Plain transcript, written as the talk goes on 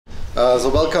So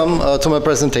welcome to my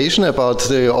presentation about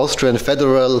the Austrian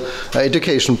Federal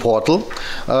Education Portal.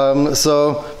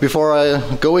 So before I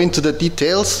go into the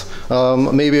details,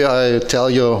 maybe I tell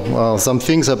you some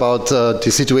things about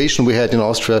the situation we had in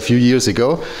Austria a few years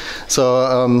ago.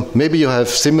 So maybe you have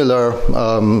similar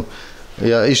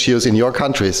issues in your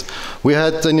countries. We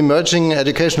had an emerging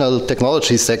educational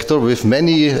technology sector with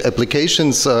many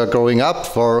applications growing up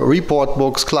for report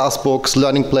books, class books,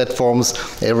 learning platforms,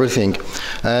 everything.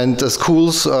 And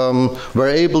schools were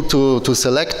able to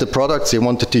select the products they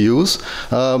wanted to use,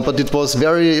 but it was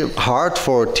very hard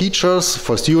for teachers,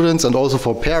 for students, and also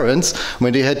for parents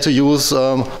when they had to use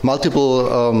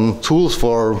multiple tools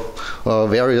for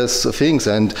various things,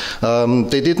 and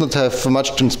they did not have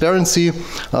much transparency,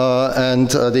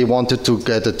 and they wanted to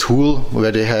get a tool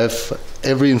where they have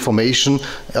every information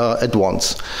at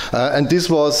once. And this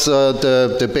was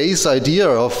the base idea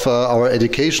of our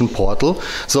education portal.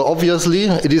 So obviously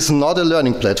it is not a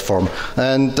learning platform,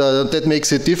 and that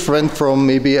makes it different from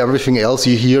maybe everything else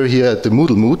you hear here at the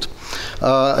MoodleMoot.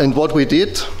 And what we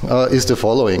did is the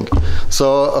following.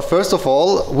 So first of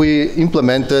all, we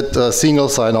implemented a single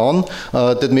sign-on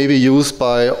that may be used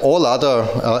by all other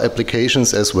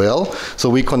applications as well. So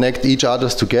we connect each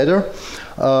others together.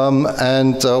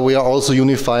 And we are also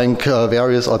unifying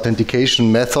various authentication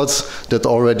methods that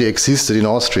already existed in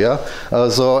Austria.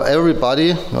 So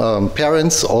everybody,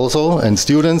 parents also, and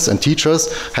students and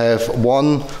teachers have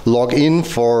one login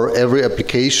for every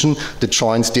application that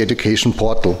joins the education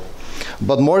portal.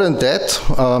 But more than that,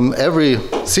 every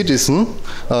citizen,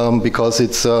 because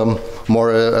it's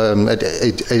more an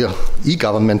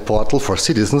e-government portal for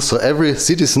citizens, so every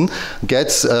citizen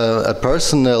gets a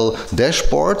personal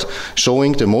dashboard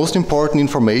showing the most important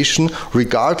information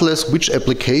regardless which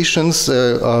applications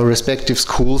respective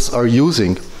schools are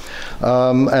using.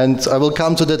 And I will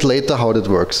come to that later, how that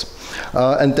works.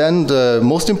 And then the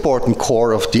most important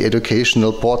core of the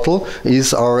educational portal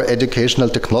is our Educational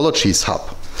Technologies Hub.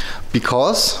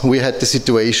 Because we had the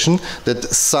situation that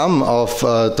some of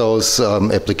those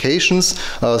applications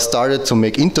started to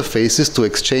make interfaces to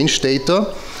exchange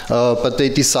data, but they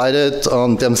decided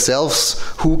on themselves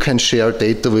who can share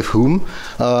data with whom,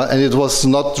 and it was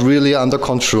not really under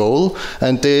control,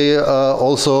 and they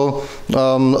also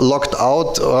locked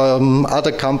out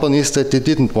other companies that they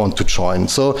didn't want to join.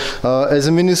 So as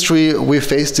a ministry, we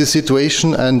faced this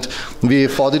situation and we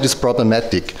thought it is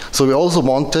problematic. So we also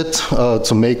wanted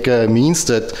to make a means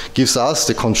that gives us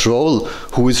the control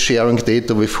who is sharing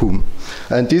data with whom.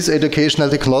 And this Educational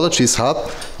Technologies Hub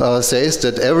says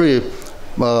that every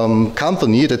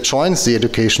company that joins the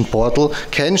education portal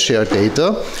can share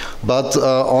data, but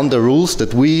on the rules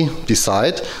that we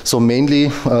decide. So mainly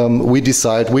we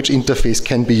decide which interface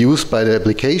can be used by the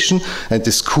application, and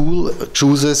the school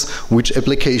chooses which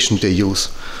application they use.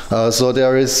 So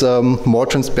there is more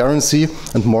transparency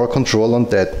and more control on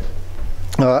that.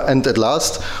 And at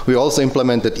last, we also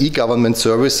implemented e-government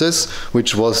services,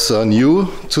 which was new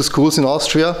to schools in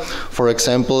Austria. For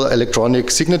example,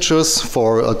 electronic signatures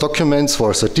for documents,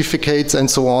 for certificates, and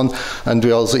so on. And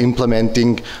we're also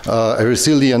implementing a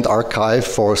resilient archive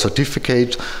for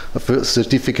certificates,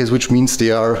 which means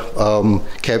they are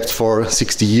kept for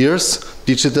 60 years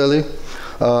digitally.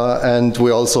 And we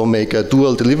also make a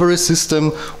dual delivery system,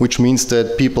 which means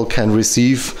that people can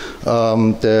receive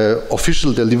the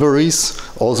official deliveries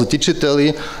also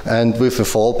digitally, and with a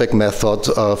fallback method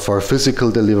for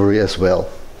physical delivery as well.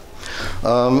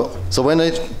 So when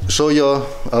I show you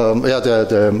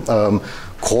the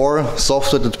core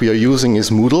software that we are using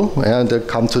is Moodle, and I'll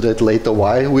come to that later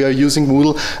why we are using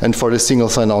Moodle, and for the single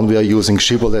sign-on we are using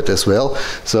Shibboleth as well.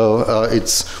 So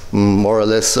it's more or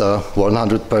less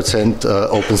 100%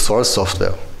 open source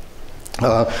software.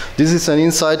 This is an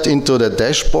insight into the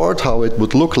dashboard, how it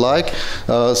would look like.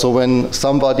 So when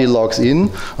somebody logs in,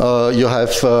 you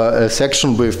have a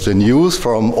section with the news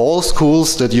from all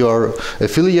schools that you are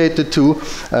affiliated to,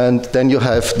 and then you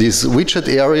have these widget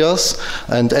areas,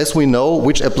 and as we know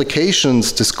which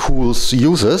applications the schools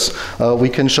uses, we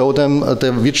can show them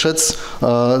the widgets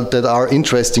that are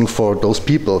interesting for those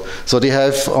people. So they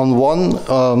have on one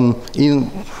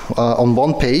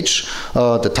page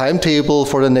the timetable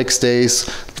for the next days,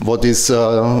 what is in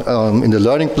the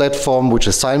learning platform, which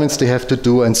assignments they have to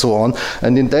do, and so on.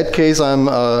 And in that case, I'm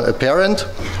a parent,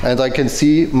 and I can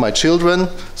see my children.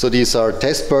 So these are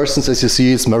test persons, as you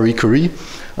see, it's Marie Curie.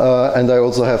 And I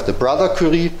also have the brother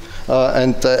Curie.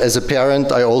 And as a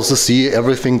parent, I also see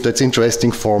everything that's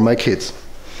interesting for my kids.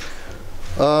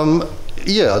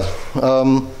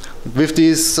 With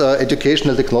this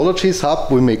Educational Technologies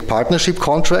Hub, we make partnership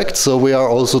contracts, so we are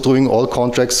also doing all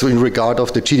contracts in regard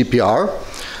of the GDPR.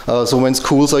 So when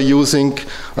schools are using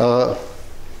oh,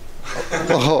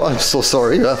 I'm so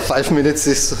sorry. 5 minutes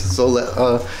is so.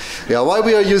 Yeah, why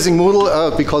we are using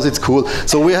Moodle? Because it's cool.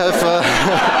 So we have.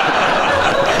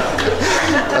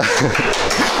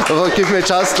 Give me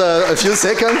just a few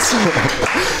seconds.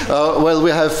 Well,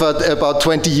 we have about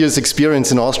 20 years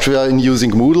experience in Austria in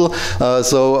using Moodle.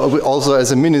 So we also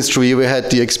as a ministry, we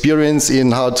had the experience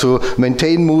in how to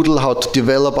maintain Moodle, how to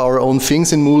develop our own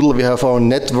things in Moodle. We have our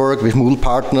network with Moodle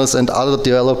partners and other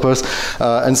developers.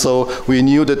 And so we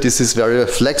knew that this is very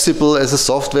flexible as a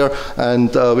software,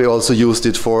 and we also used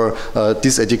it for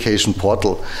this education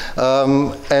portal.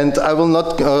 And I will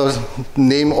not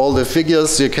name all the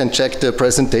figures. You can check the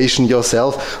presentation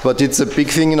yourself, but it's a big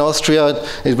thing in Austria.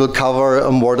 It will cover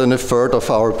more than a third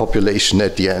of our population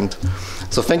at the end.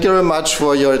 So thank you very much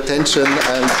for your attention.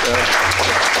 And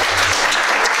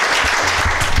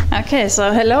okay,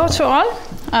 so hello to all.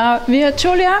 We are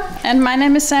Julia and my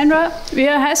name is Sandra. We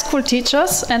are high school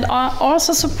teachers and are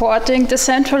also supporting the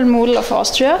central Moodle of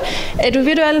Austria,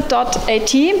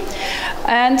 eduvidual.at.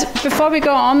 And before we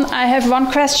go on, I have one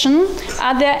question.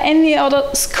 Are there any other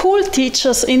school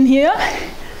teachers in here?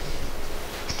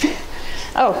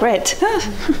 Oh, great.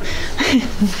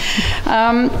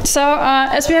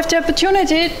 As we have the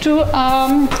opportunity to,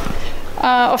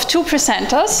 of two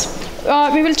presenters,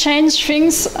 we will change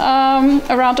things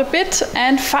around a bit,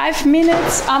 and 5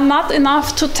 minutes are not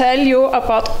enough to tell you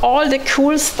about all the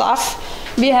cool stuff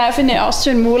we have in the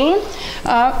Austrian Moodle.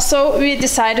 So we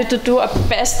decided to do a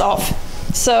best of.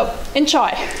 So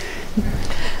enjoy.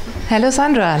 Hello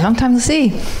Sandra, long time to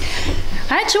see.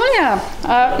 Hi Julia,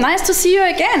 nice to see you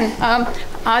again.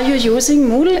 Are you using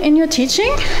Moodle in your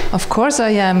teaching? Of course I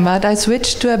am, but I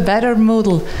switched to a better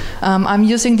Moodle. I'm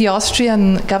using the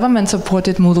Austrian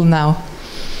government-supported Moodle now.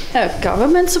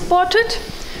 Government-supported?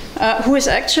 Who is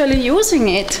actually using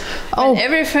it? Oh. And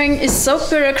everything is so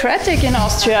bureaucratic in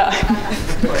Austria.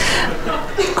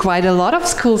 Quite a lot of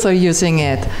schools are using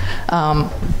it.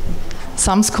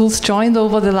 Some schools joined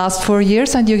over the last 4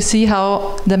 years, and you see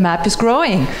how the map is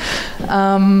growing.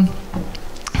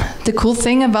 The cool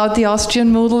thing about the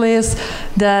Austrian Moodle is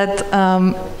that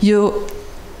you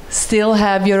still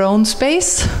have your own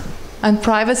space and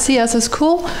privacy as a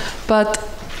school, but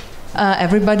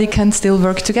everybody can still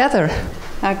work together.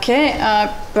 Okay,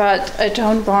 but I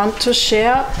don't want to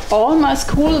share all my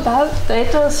school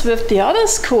data with the other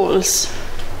schools.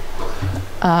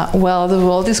 Well, the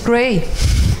world is grey.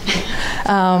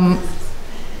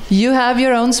 You have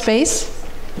your own space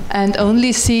and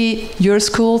only see your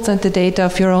schools and the data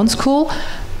of your own school,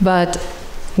 but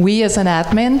we as an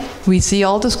admin, we see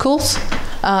all the schools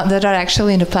that are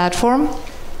actually in the platform,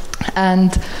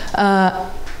 and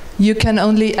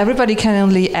everybody can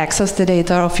only access the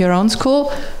data of your own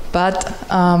school, but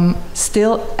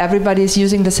still everybody is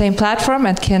using the same platform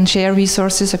and can share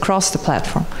resources across the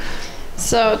platform.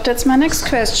 So that's my next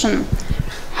question.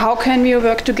 How can we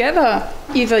work together?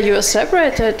 Either you are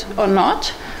separated or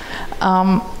not?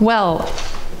 Well,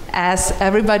 as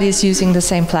everybody is using the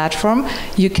same platform,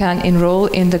 you can enroll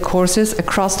in the courses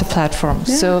across the platform.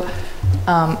 Yeah. So,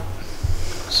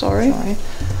 sorry.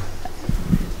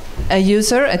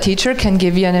 A teacher can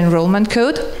give you an enrollment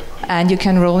code, and you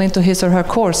can enroll into his or her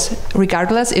course,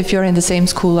 regardless if you're in the same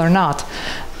school or not.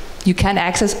 You can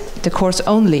access the course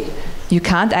only. You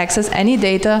can't access any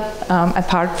data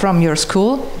apart from your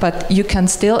school, but you can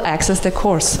still access the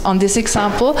course. On this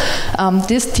example,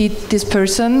 this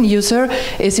user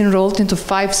is enrolled into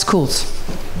 5 schools.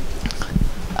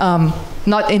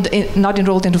 Not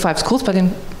enrolled into 5 schools, but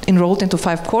enrolled into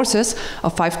 5 courses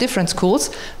of 5 different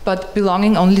schools, but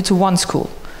belonging only to one school.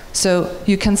 So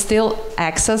you can still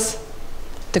access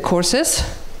the courses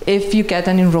if you get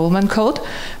an enrollment code,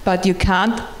 but you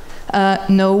can't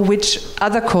know which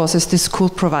other courses this school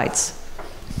provides.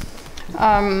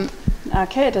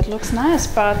 Okay, that looks nice,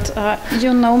 but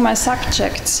you know my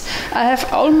subjects. I have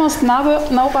almost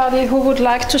nobody who would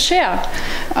like to share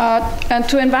and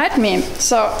to invite me,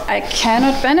 so I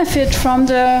cannot benefit from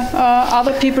the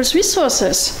other people's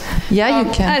resources. Yeah, you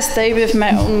can. I stay with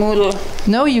my own Moodle.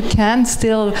 No, you can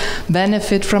still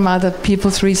benefit from other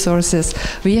people's resources.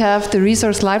 We have the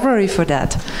resource library for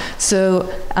that. So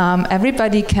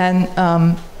everybody can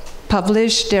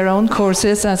publish their own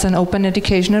courses as an open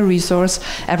educational resource.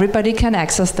 Everybody can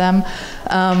access them.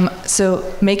 So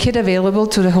make it available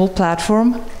to the whole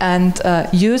platform, and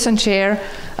use and share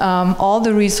all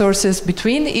the resources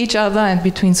between each other and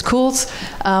between schools.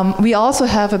 We also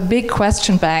have a big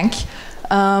question bank,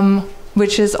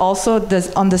 which is also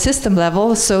on the system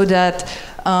level, so that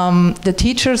the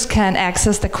teachers can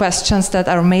access the questions that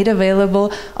are made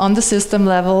available on the system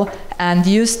level and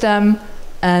use them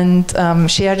and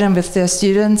share them with their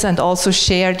students, and also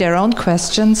share their own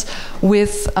questions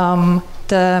with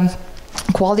the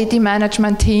quality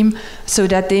management team, so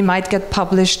that they might get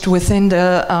published within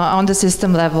the on the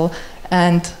system level.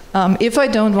 And if I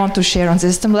don't want to share on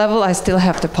system level, I still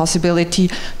have the possibility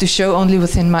to show only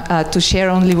within my to share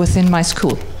only within my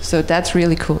school. So that's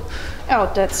really cool. Oh,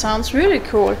 that sounds really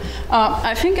cool.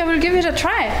 I think I will give it a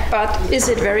try, but is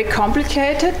it very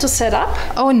complicated to set up?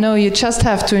 Oh no, you just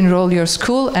have to enroll your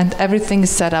school and everything is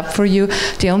set up for you.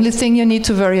 The only thing you need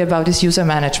to worry about is user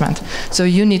management. So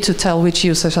you need to tell which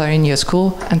users are in your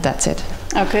school, and that's it.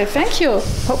 Okay, thank you.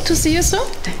 Hope to see you soon.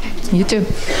 You too.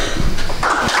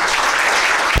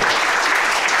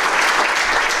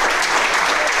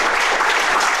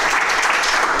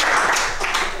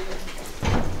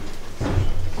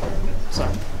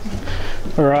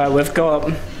 All right, we've got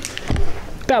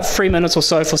about 3 minutes or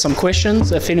so for some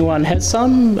questions, if anyone has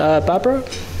some. Barbara,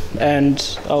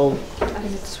 and I'll... I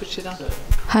need to switch it on.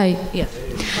 Hi, yeah.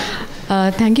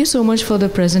 Thank you so much for the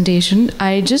presentation.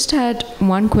 I just had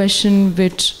one question,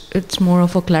 which it's more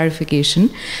of a clarification.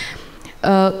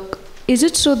 Is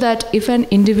it so that if an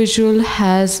individual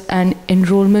has an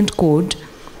enrollment code,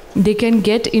 they can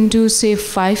get into, say,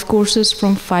 5 courses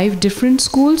from 5 different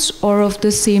schools or of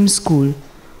the same school?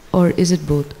 Or is it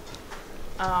both?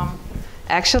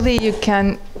 Actually,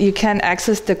 you can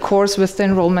access the course with the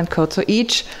enrollment code. So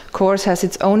each course has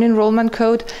its own enrollment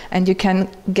code, and you can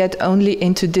get only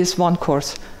into this one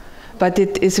course. But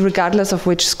it is regardless of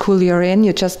which school you're in.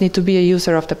 You just need to be a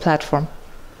user of the platform.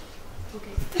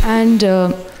 And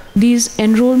these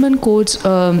enrollment codes,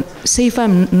 say if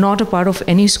I'm not a part of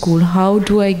any school, how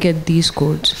do I get these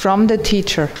codes? From the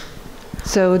teacher.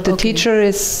 So the teacher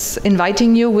is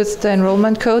inviting you with the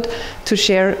enrollment code to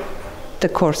share the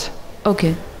course.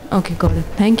 Okay, okay, got it.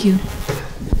 Thank you.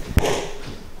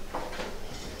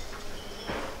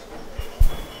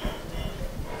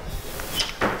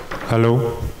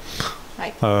 Hello.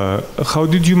 Hi. How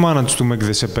did you manage to make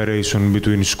the separation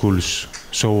between schools,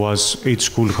 so as each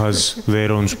school has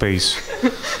their own space?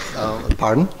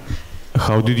 Pardon?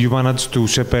 How did you manage to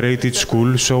separate each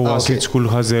school so as each school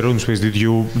has their own space? Did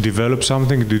you develop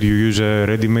something? Did you use a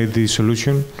ready-made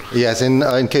solution? Yes,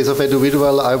 in case of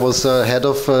eduvidual, I was head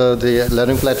of the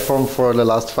learning platform for the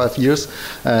last 5 years,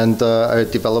 and I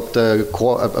developed a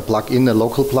plugin, a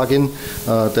local plugin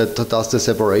that does the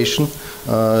separation.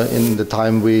 In the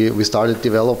time we started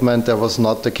development, there was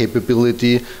not the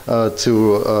capability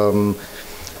to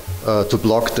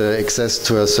block the access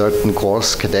to a certain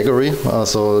course category,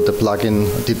 so the plugin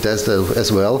did that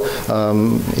as well.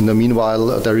 In the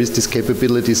meanwhile, there is this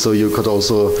capability, so you could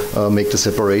also make the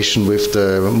separation with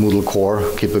the Moodle core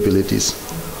capabilities.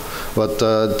 But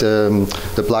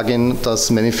the plugin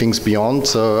does many things beyond.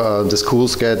 So the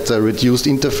schools get a reduced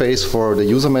interface for the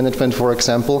user management, for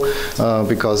example,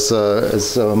 because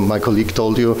as my colleague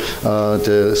told you,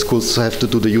 the schools have to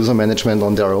do the user management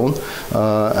on their own,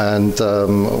 and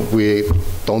we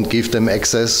don't give them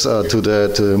access to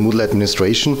the Moodle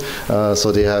administration,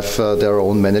 so they have their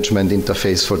own management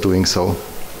interface for doing so.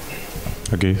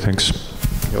 Okay, thanks.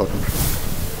 You're welcome.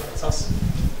 That's us.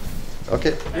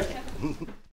 Okay.